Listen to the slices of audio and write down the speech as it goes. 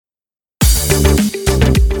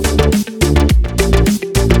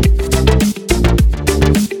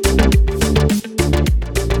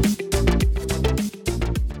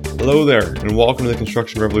Hello there, and welcome to the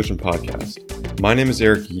Construction Revolution podcast. My name is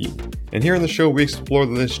Eric Yee, and here on the show we explore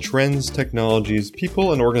the latest trends, technologies,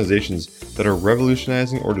 people, and organizations that are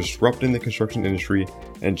revolutionizing or disrupting the construction industry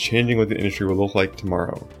and changing what the industry will look like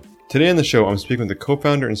tomorrow. Today on the show, I'm speaking with the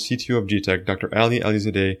co-founder and CTO of Giatec, Dr. Aali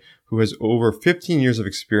Alizadeh, who has over 15 years of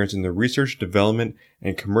experience in the research, development,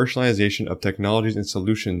 and commercialization of technologies and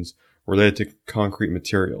solutions related to concrete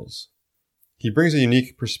materials. He brings a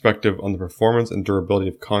unique perspective on the performance and durability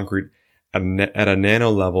of concrete at a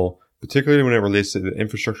nano level, particularly when it relates to the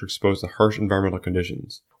infrastructure exposed to harsh environmental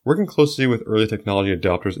conditions. Working closely with early technology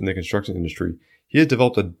adopters in the construction industry, he has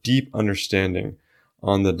developed a deep understanding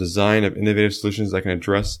on the design of innovative solutions that can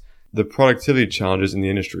address the productivity challenges in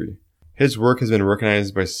the industry. His work has been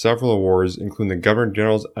recognized by several awards, including the Governor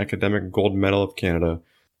General's Academic Gold Medal of Canada,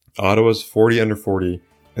 Ottawa's 40 Under 40,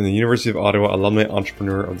 and the University of Ottawa Alumni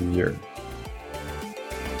Entrepreneur of the Year.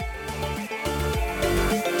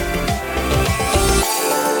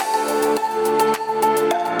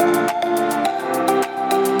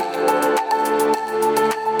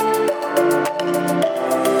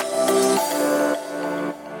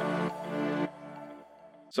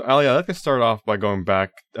 So, Aali, I'd like to start off by going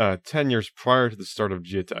back 10 years prior to the start of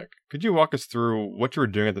Giatec. Could you walk us through what you were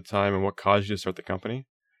doing at the time and what caused you to start the company?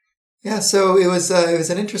 Yeah, so it was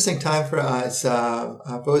an interesting time for us.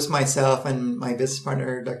 Both myself and my business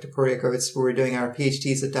partner, Dr. Poryakovitz, were doing our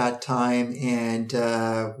PhDs at that time, and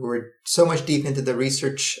we were so much deep into the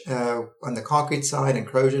research on the concrete side and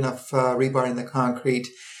corrosion of rebar in the concrete.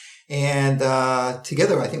 And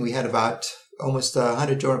together, I think we had about almost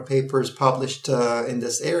 100 journal papers published in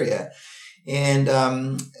this area. And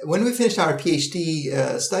when we finished our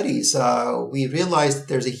PhD studies, we realized that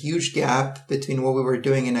there's a huge gap between what we were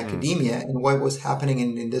doing in academia and what was happening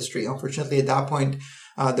in the industry. Unfortunately, at that point,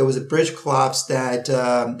 there was a bridge collapse that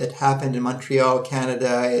happened in Montreal,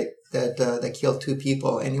 Canada, that killed 2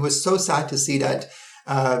 people. And it was so sad to see that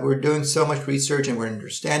we're doing so much research and we're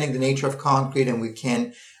understanding the nature of concrete, and we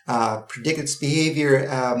can predict its behavior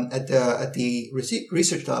at the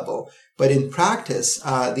research level. But in practice,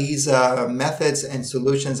 these methods and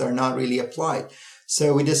solutions are not really applied.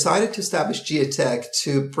 So we decided to establish Giatec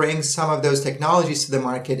to bring some of those technologies to the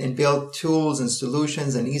market and build tools and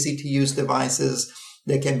solutions and easy-to-use devices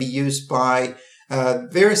that can be used by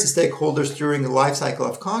various stakeholders during the life cycle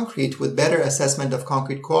of concrete, with better assessment of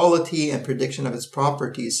concrete quality and prediction of its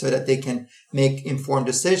properties, so that they can make informed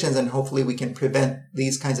decisions, and hopefully we can prevent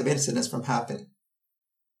these kinds of incidents from happening.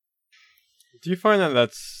 Do you find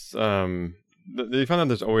that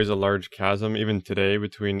there's always a large chasm, even today,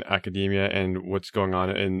 between academia and what's going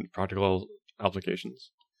on in practical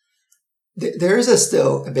applications? There is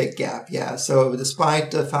still a big gap, yeah. So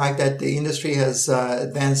despite the fact that the industry has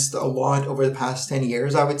advanced a lot over the past 10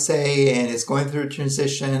 years, I would say, and it's going through a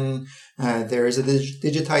transition, there is a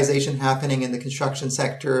digitization happening in the construction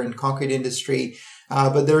sector and concrete industry,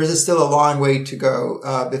 but there is still a long way to go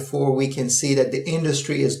before we can see that the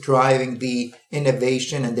industry is driving the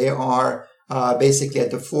innovation, and they are basically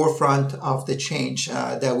at the forefront of the change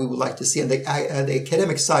that we would like to see, and the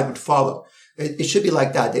academic side would follow. It should be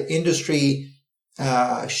like that. The industry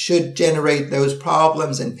should generate those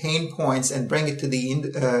problems and pain points and bring it to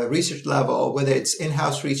the research level, whether it's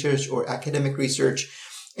in-house research or academic research,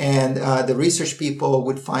 and the research people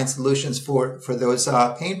would find solutions for those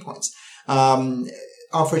pain points.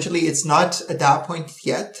 Unfortunately, it's not at that point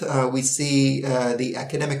yet. We see the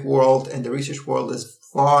academic world and the research world is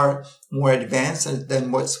far more advanced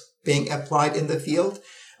than what's being applied in the field.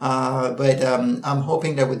 But I'm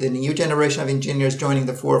hoping that with the new generation of engineers joining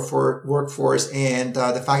the workforce and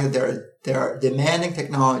the fact that they're demanding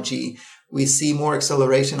technology, we see more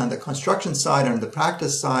acceleration on the construction side and on the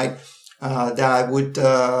practice side that would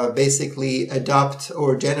basically adopt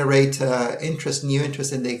or generate new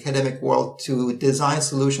interest in the academic world to design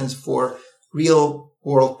solutions for real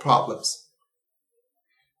world problems.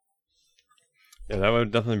 Yeah, that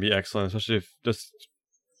would definitely be excellent, especially if just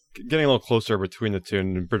getting a little closer between the two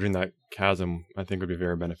and bridging that chasm, I think, would be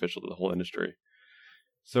very beneficial to the whole industry.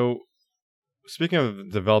 So, speaking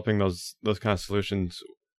of developing those kind of solutions,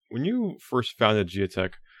 when you first founded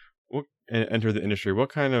Giatec and entered the industry, what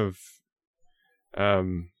kind of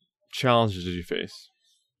challenges did you face?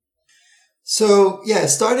 So, yeah,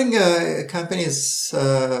 starting a company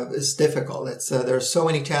is difficult. There are so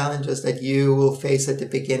many challenges that you will face at the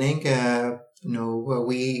beginning.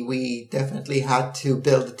 We definitely had to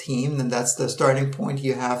build a team, and that's the starting point.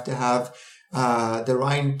 You have to have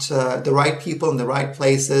the right people in the right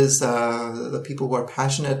places, the people who are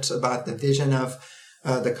passionate about the vision of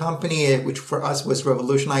the company, which for us was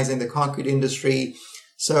revolutionizing the concrete industry.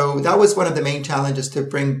 So that was one of the main challenges, to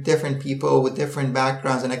bring different people with different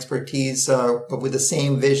backgrounds and expertise, but with the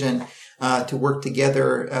same vision, to work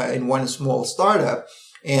together in one small startup.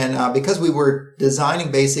 And because we were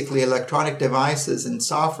designing basically electronic devices and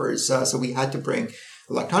softwares, so we had to bring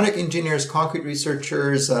electronic engineers, concrete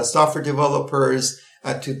researchers, software developers,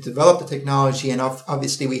 to develop the technology. And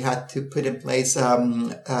obviously we had to put in place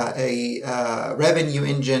a revenue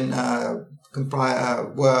engine,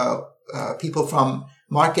 people from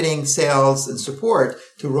marketing, sales, and support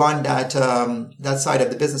to run that side of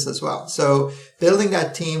the business as well. So building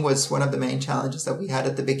that team was one of the main challenges that we had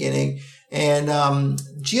at the beginning. And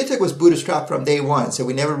Giatec was bootstrapped from day one, so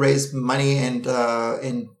we never raised money, and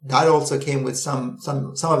that also came with some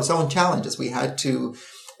of its own challenges. We had to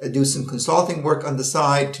do some consulting work on the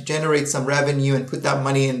side to generate some revenue and put that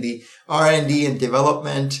money in the R&D and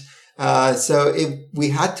development. We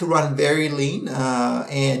had to run very lean,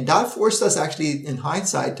 and that forced us actually, in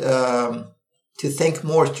hindsight, to think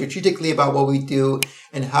more strategically about what we do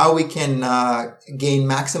and how we can gain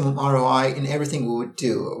maximum ROI in everything we would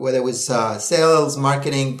do, whether it was sales,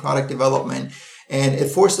 marketing, product development. And it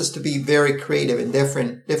forced us to be very creative in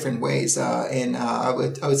different ways. I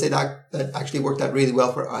would say that actually worked out really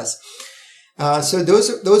well for us. So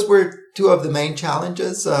those were two of the main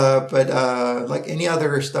challenges. But like any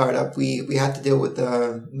other startup, we had to deal with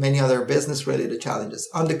many other business related challenges.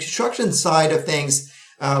 On the construction side of things,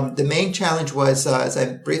 the main challenge was, as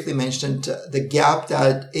I briefly mentioned, the gap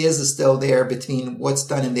that is still there between what's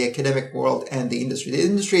done in the academic world and the industry. The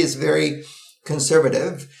industry is very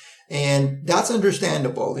conservative, and that's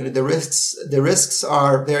understandable. You know, the risks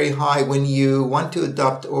are very high when you want to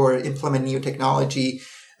adopt or implement new technology.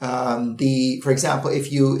 For example,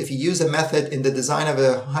 if you use a method in the design of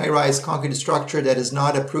a high-rise concrete structure that is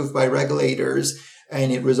not approved by regulators,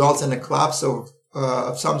 and it results in a collapse of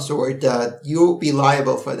some sort, you'll be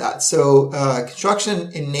liable for that. So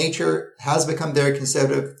construction in nature has become very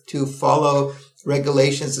conservative to follow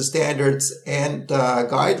regulations, the standards, and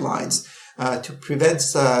guidelines to prevent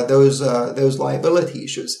those liability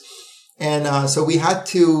issues. And so we had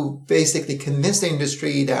to basically convince the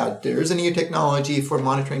industry that there is a new technology for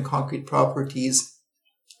monitoring concrete properties,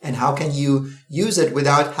 and how can you use it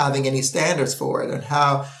without having any standards for it, and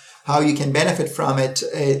how you can benefit from it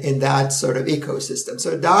in that sort of ecosystem.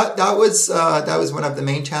 So that was one of the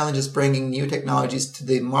main challenges, bringing new technologies to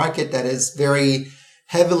the market that is very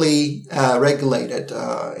heavily regulated.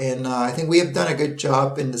 And I think we have done a good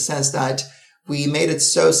job in the sense that we made it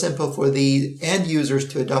so simple for the end users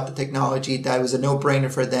to adopt the technology that it was a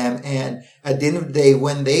no-brainer for them. And at the end of the day,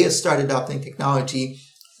 when they started adopting technology,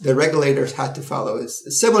 the regulators had to follow.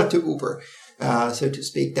 It's similar to Uber, so to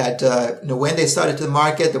speak, that when they started to the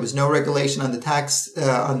market, there was no regulation on the tax,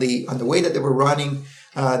 on the way that they were running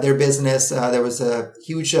their business. There was a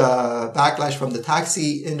huge backlash from the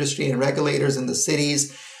taxi industry and regulators in the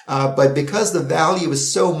cities. But because the value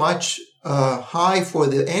was so much high for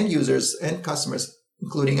the end users and customers,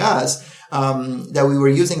 including us, that we were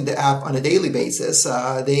using the app on a daily basis,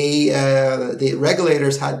 the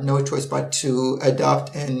regulators had no choice but to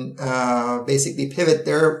adopt and basically pivot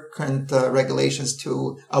their current regulations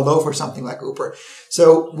to allow for something like Uber.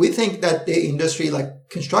 So we think that the industry, like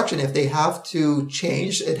construction, if they have to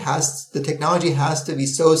change, the technology has to be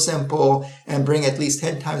so simple and bring at least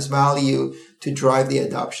 10 times value to drive the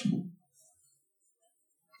adoption.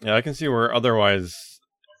 Yeah, I can see where otherwise,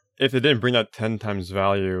 if it didn't bring that 10 times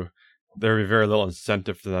value, there would be very little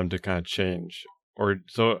incentive for them to kind of change.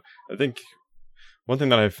 So I think one thing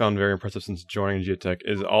that I've found very impressive since joining Giatec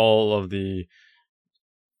is all of the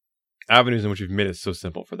avenues in which we've made it so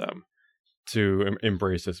simple for them to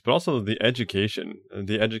embrace this, but also the education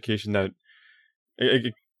that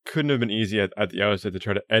it couldn't have been easy at the outset to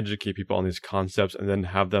try to educate people on these concepts and then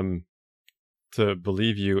have them to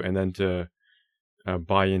believe you and then to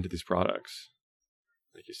buy into these products,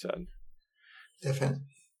 like you said. Definitely.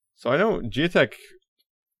 So I know Giatec,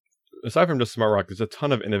 aside from just Smart Rock, there's a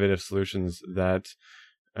ton of innovative solutions that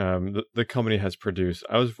the company has produced.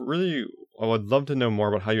 I would love to know more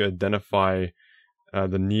about how you identify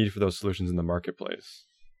the need for those solutions in the marketplace.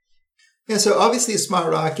 Yeah, so obviously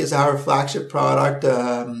Smart Rock is our flagship product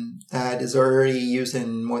that is already used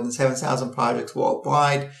in more than 7,000 projects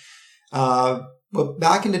worldwide. But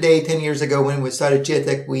back in the day, 10 years ago, when we started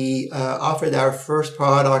Giatec, we offered our first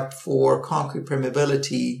product for concrete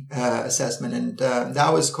permeability assessment, and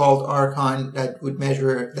that was called Archon. That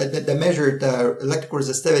measured the electrical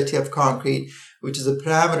resistivity of concrete, which is a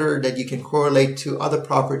parameter that you can correlate to other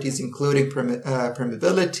properties, including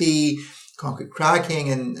permeability, concrete cracking,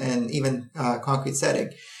 and even concrete setting.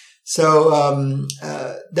 So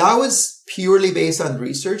that was purely based on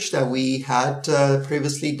research that we had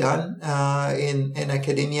previously done in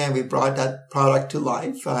academia, and we brought that product to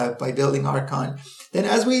life by building Archon. Then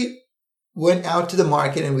as we went out to the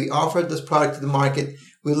market and we offered this product to the market,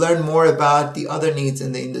 we learned more about the other needs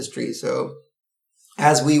in the industry. So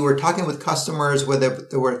as we were talking with customers, whether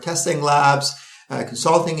there were testing labs,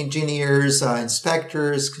 consulting engineers,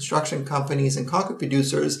 inspectors, construction companies, and concrete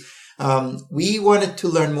producers, we wanted to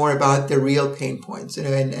learn more about their real pain points.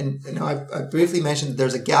 I briefly mentioned that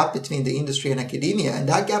there's a gap between the industry and academia, and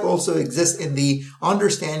that gap also exists in the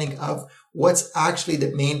understanding of what's actually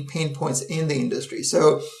the main pain points in the industry.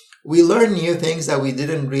 So we learned new things that we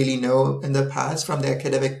didn't really know in the past from the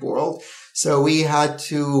academic world. So we had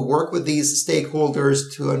to work with these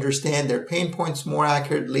stakeholders to understand their pain points more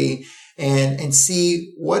accurately and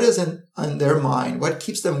see what is on their mind, what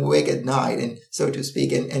keeps them awake at night, and so to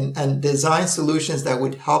speak, and design solutions that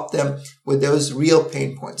would help them with those real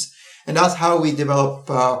pain points. And that's how we developed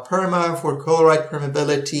Perma for chloride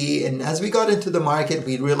permeability. And as we got into the market,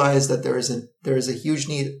 we realized that there is a huge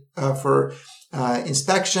need for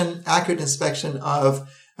accurate inspection of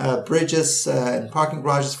bridges and parking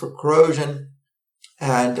garages for corrosion.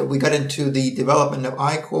 And we got into the development of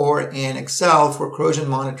iCore and Excel for corrosion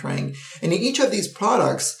monitoring. And in each of these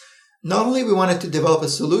products, not only we wanted to develop a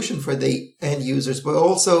solution for the end users, but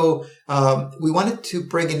also we wanted to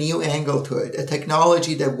bring a new angle to it, a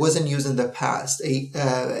technology that wasn't used in the past, a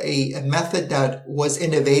method that was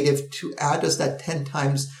innovative to add us that 10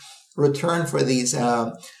 times return for these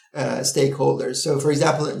stakeholders. So, for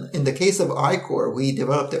example, in the case of iCore, we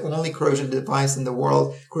developed the only corrosion detection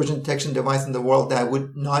device in the world that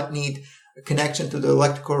would not need a connection to the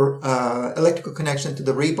electrical connection to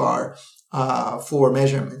the rebar for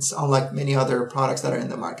measurements, unlike many other products that are in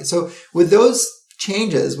the market. So, with those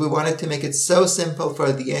changes, we wanted to make it so simple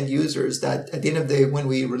for the end users that at the end of the day, when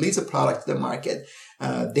we release a product to the market,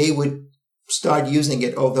 they would start using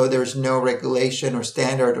it, although there's no regulation or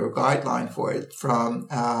standard or guideline for it from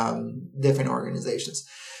different organizations.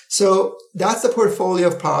 So that's the portfolio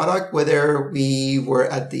of product, whether we were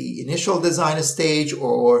at the initial design stage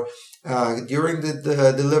or during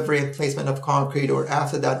the delivery and placement of concrete, or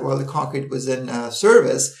after that while the concrete was in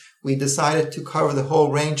service. We decided to cover the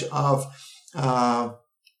whole range of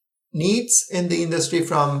needs in the industry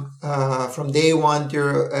from day one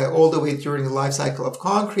all the way during the life cycle of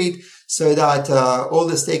concrete, so that all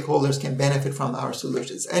the stakeholders can benefit from our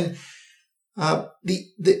solutions. And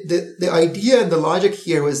the idea and the logic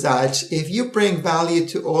here was that if you bring value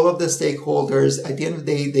to all of the stakeholders, at the end of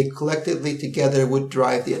the day, they collectively together would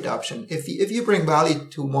drive the adoption. If you bring value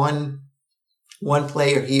to one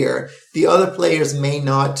player here, the other players may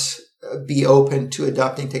not be open to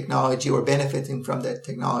adopting technology or benefiting from that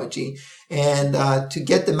technology. And to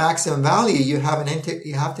get the maximum value, you have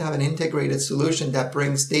to have an integrated solution that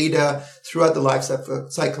brings data throughout the life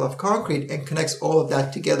cycle of concrete and connects all of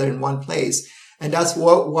that together in one place. And that's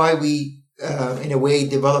why we, in a way,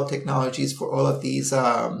 develop technologies for all of these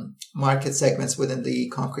market segments within the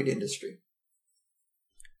concrete industry.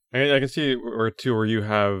 I can see where you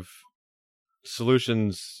have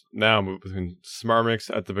solutions now between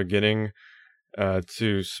SmartMix at the beginning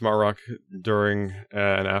to SmartRock during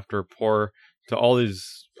and after pour, to all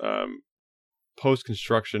these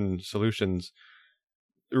post-construction solutions.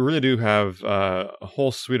 You really do have a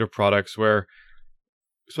whole suite of products where,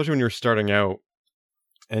 especially when you're starting out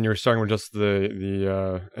and you're starting with just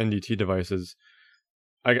the NDT devices,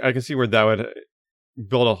 I can see where that would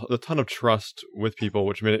build a ton of trust with people,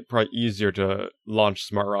 which made it probably easier to launch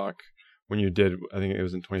SmartRock when you did. I think it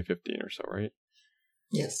was in 2015 or so, right?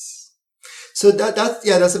 Yes. So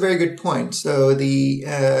that's a very good point. So the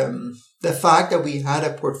fact that we had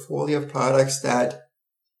a portfolio of products that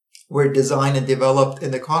were designed and developed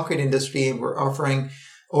in the concrete industry, and we're offering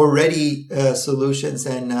already solutions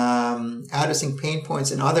and addressing pain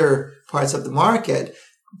points in other parts of the market,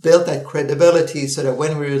 built that credibility so that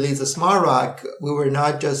when we release the SmartRock, we were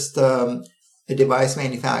not just a device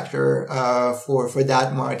manufacturer for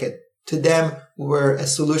that market. To them, we're a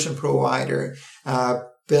solution provider,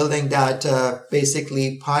 building that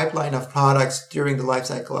basically pipeline of products during the life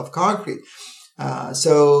cycle of concrete.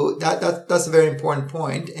 So that's a very important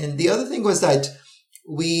point. And the other thing was that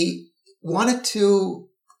we wanted to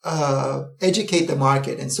educate the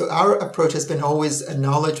market. And so our approach has been always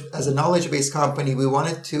as a knowledge-based company. We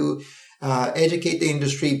wanted to educate the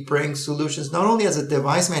industry, bring solutions, not only as a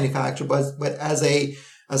device manufacturer, but as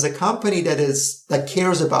a company that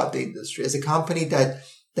cares about the industry, as a company that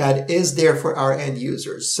is there for our end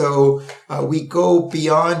users. So we go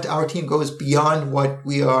beyond, our team goes beyond what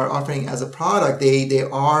we are offering as a product. They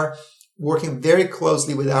are working very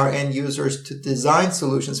closely with our end users to design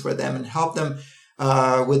solutions for them and help them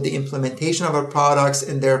with the implementation of our products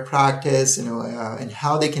in their practice, and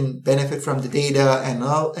how they can benefit from the data and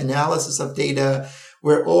analysis of data.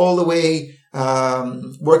 We're all the way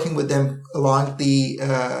working with them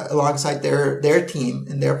alongside their team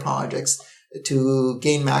and their projects to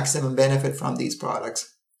gain maximum benefit from these products.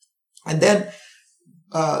 And then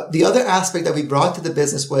the other aspect that we brought to the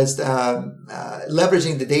business was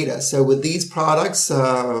leveraging the data. So with these products,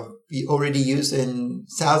 we already use in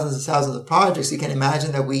thousands and thousands of projects. You can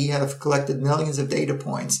imagine that we have collected millions of data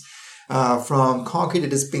points from concrete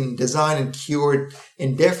that is being designed and cured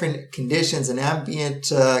in different conditions and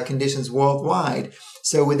ambient conditions worldwide.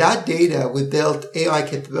 So with that data, we built AI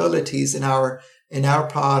capabilities in our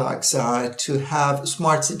products to have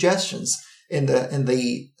smart suggestions in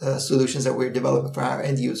the solutions that we're developing for our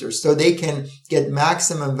end users, so they can get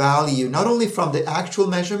maximum value not only from the actual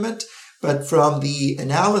measurement, but from the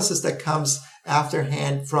analysis that comes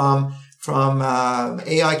afterhand from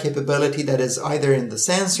AI capability that is either in the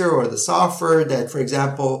sensor or the software that, for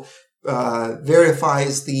example,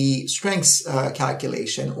 verifies the strengths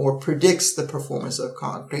calculation or predicts the performance of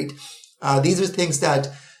concrete. These are things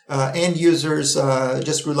that end users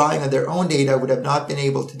just relying on their own data would have not been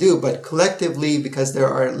able to do, but collectively, because they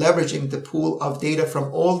are leveraging the pool of data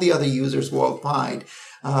from all the other users worldwide,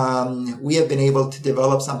 we have been able to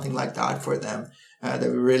develop something like that for them that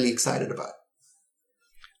we're really excited about.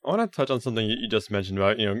 I want to touch on something you just mentioned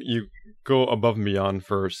about, you go above and beyond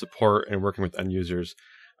for support and working with end users.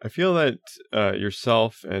 I feel that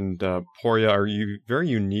yourself and Poria are very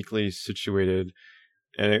uniquely situated.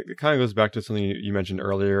 And it kind of goes back to something you mentioned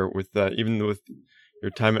earlier with that, even with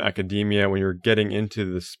your time in academia, when you're getting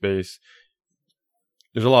into the space,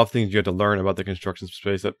 there's a lot of things you have to learn about the construction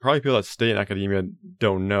space that probably people that stay in academia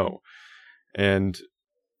don't know. And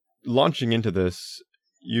launching into this,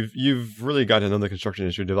 you've really gotten to know the construction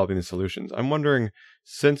industry, developing the solutions. I'm wondering,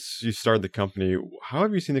 since you started the company, how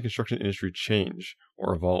have you seen the construction industry change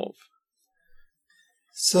or evolve?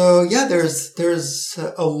 So yeah, there's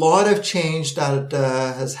a lot of change that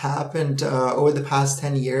has happened over the past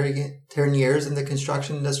 10 years in the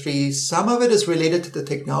construction industry. Some of it is related to the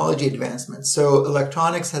technology advancements. So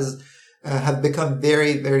electronics have become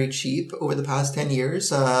very, very cheap over the past 10 years.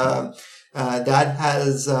 That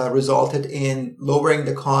has resulted in lowering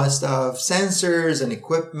the cost of sensors and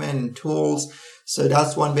equipment and tools. So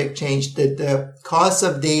that's one big change. The cost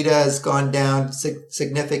of data has gone down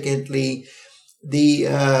significantly. The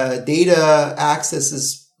data access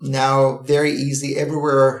is now very easy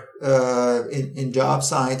everywhere in job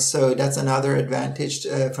sites. So that's another advantage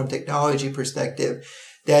from technology perspective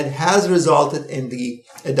that has resulted in the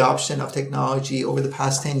adoption of technology over the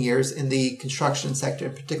past 10 years in the construction sector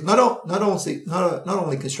in particular. Not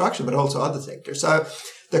only construction, but also other sectors. So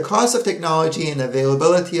the cost of technology and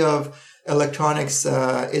availability of electronics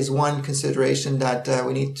is one consideration that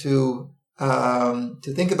we need to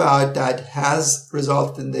think about, that has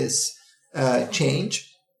resulted in this change.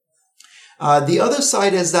 The other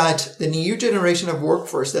side is that the new generation of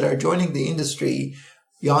workforce that are joining the industry,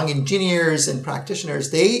 young engineers and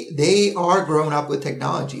practitioners, they are grown up with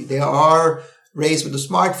technology. They are raised with the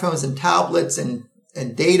smartphones and tablets and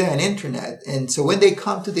data and internet. And so when they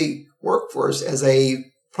come to the workforce as a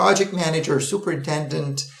project manager,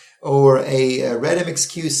 superintendent, or a RedMX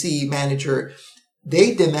QC manager,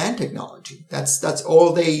 they demand technology. That's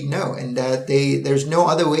all they know, and that there's no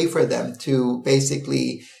other way for them to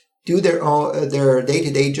basically do their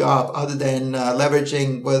day-to-day job other than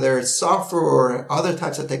leveraging whether it's software or other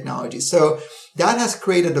types of technology. So that has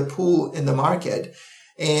created a pool in the market,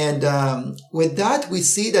 and with that we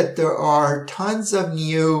see that there are tons of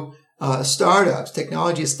new startups,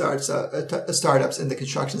 technology startups in the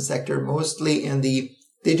construction sector, mostly in the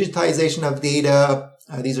digitization of data.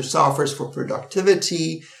 These are softwares for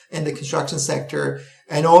productivity in the construction sector,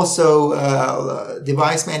 and also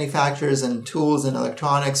device manufacturers and tools and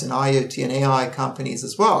electronics and IoT and AI companies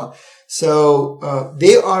as well. So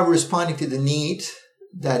they are responding to the need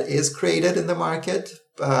that is created in the market,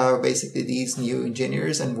 basically these new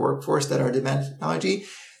engineers and workforce that are demanding technology,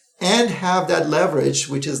 and have that leverage,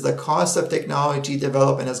 which is the cost of technology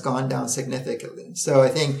development has gone down significantly. So I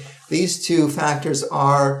think these two factors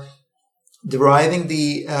are deriving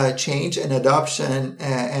the change and adoption,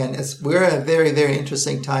 and we're at a very, very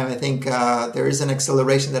interesting time. I think there is an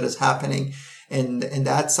acceleration that is happening in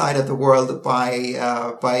that side of the world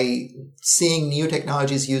by seeing new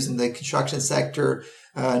technologies used in the construction sector,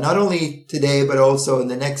 not only today but also in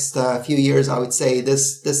the next few years. I would say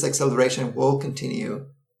this acceleration will continue.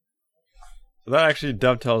 So that actually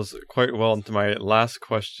dovetails quite well into my last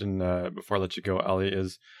question before I let you go, Aali,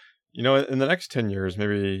 is, in the next 10 years,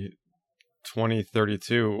 maybe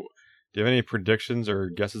 2032, do you have any predictions or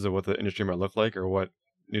guesses of what the industry might look like or what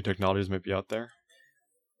new technologies might be out there?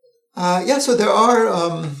 So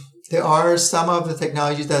there are some of the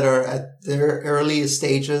technologies that are at their early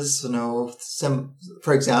stages.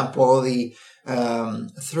 For example, the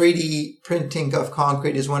 3D printing of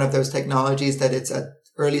concrete is one of those technologies that it's at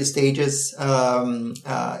early stages.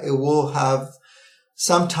 It will have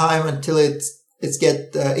some time until it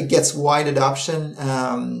gets wide adoption.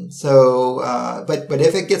 But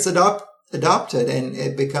if it gets adopted and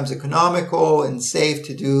it becomes economical and safe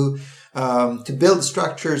to do, to build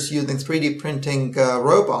structures using 3D printing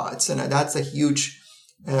robots, and that's a huge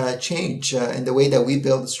change in the way that we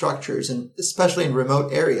build structures, and especially in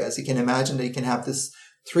remote areas. You can imagine that you can have this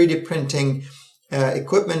 3D printing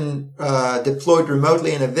equipment deployed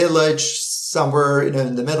remotely in a village somewhere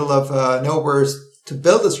in the middle of nowhere to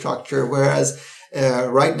build a structure, whereas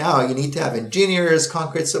right now you need to have engineers,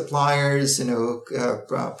 concrete suppliers,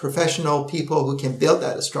 professional people who can build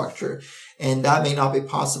that structure, and that may not be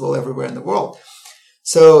possible everywhere in the world.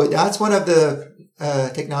 So that's one of the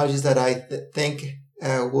technologies that I think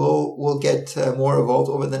will get more evolved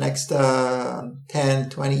over the next 10,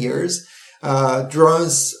 20 years.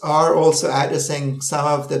 Drones are also addressing some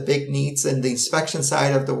of the big needs in the inspection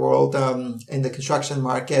side of the world, in the construction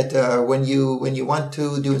market. When you want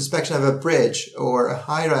to do inspection of a bridge or a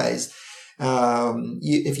high rise,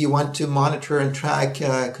 if you want to monitor and track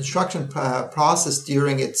construction process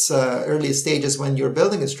during its early stages when you're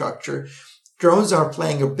building a structure, drones are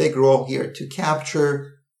playing a big role here to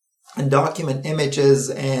capture and document images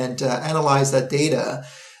and analyze that data.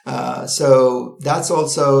 So that's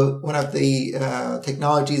also one of the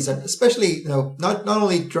technologies, and especially not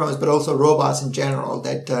only drones but also robots in general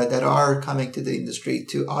that are coming to the industry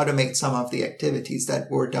to automate some of the activities that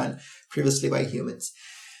were done previously by humans.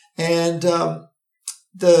 And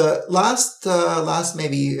the last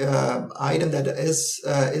maybe item that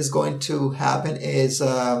is going to happen is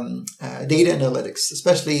data analytics,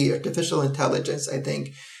 especially artificial intelligence. I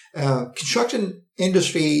think construction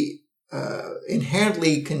industry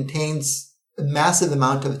inherently contains a massive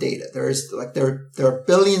amount of data. There are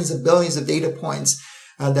billions and billions of data points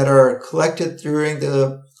that are collected during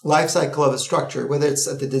the life cycle of a structure, whether it's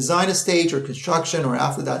at the design stage or construction or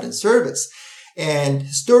after that in service. And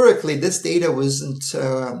historically, this data wasn't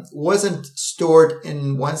stored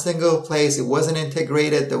in one single place. It wasn't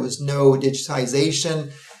integrated. There was no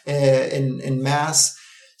digitization in mass.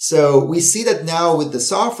 So we see that now with the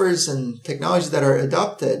softwares and technologies that are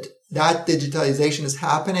adopted, that digitalization is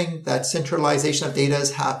happening, that centralization of data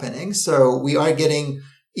is happening. So we are getting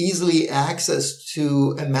easily access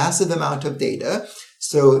to a massive amount of data.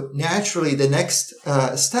 So naturally, the next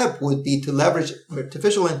step would be to leverage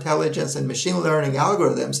artificial intelligence and machine learning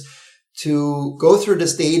algorithms to go through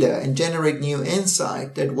this data and generate new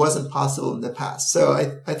insight that wasn't possible in the past. So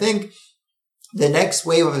I think the next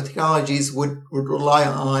wave of technologies would rely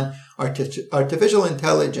on artificial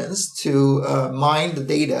intelligence to mine the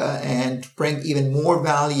data and bring even more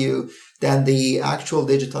value than the actual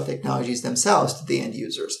digital technologies themselves to the end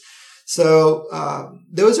users. So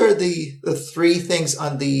those are the three things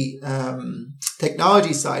on the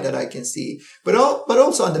technology side that I can see. But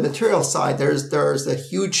also on the material side, there's a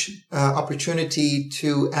huge opportunity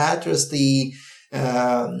to address the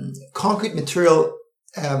concrete material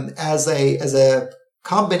as a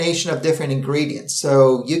combination of different ingredients.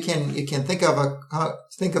 So you can think of a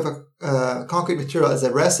concrete material as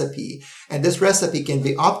a recipe, and this recipe can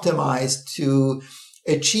be optimized to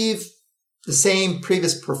achieve the same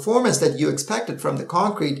previous performance that you expected from the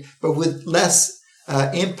concrete, but with less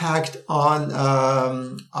impact on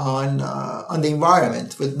the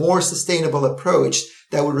environment, with more sustainable approach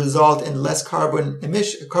that would result in less carbon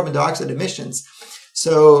dioxide emissions.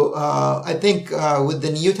 So I think with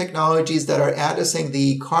the new technologies that are addressing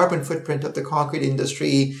the carbon footprint of the concrete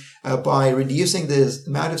industry by reducing the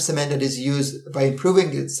amount of cement that is used, by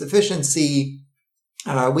improving its efficiency,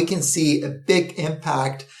 we can see a big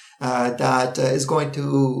impact that is going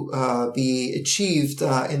to be achieved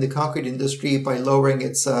in the concrete industry by lowering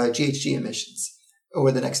its GHG emissions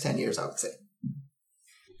over the next 10 years, I would say.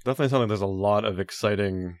 Definitely sounds like there's a lot of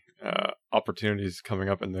exciting opportunities coming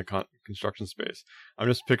up in the construction space. I'm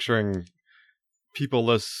just picturing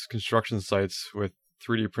people-less construction sites with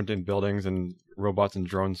 3D printing buildings and robots and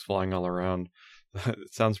drones flying all around.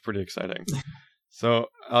 It sounds pretty exciting. So,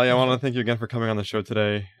 Aali, I want to thank you again for coming on the show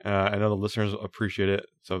today. I know the listeners appreciate it.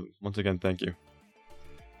 So, once again, thank you.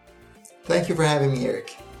 Thank you for having me,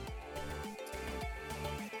 Eric.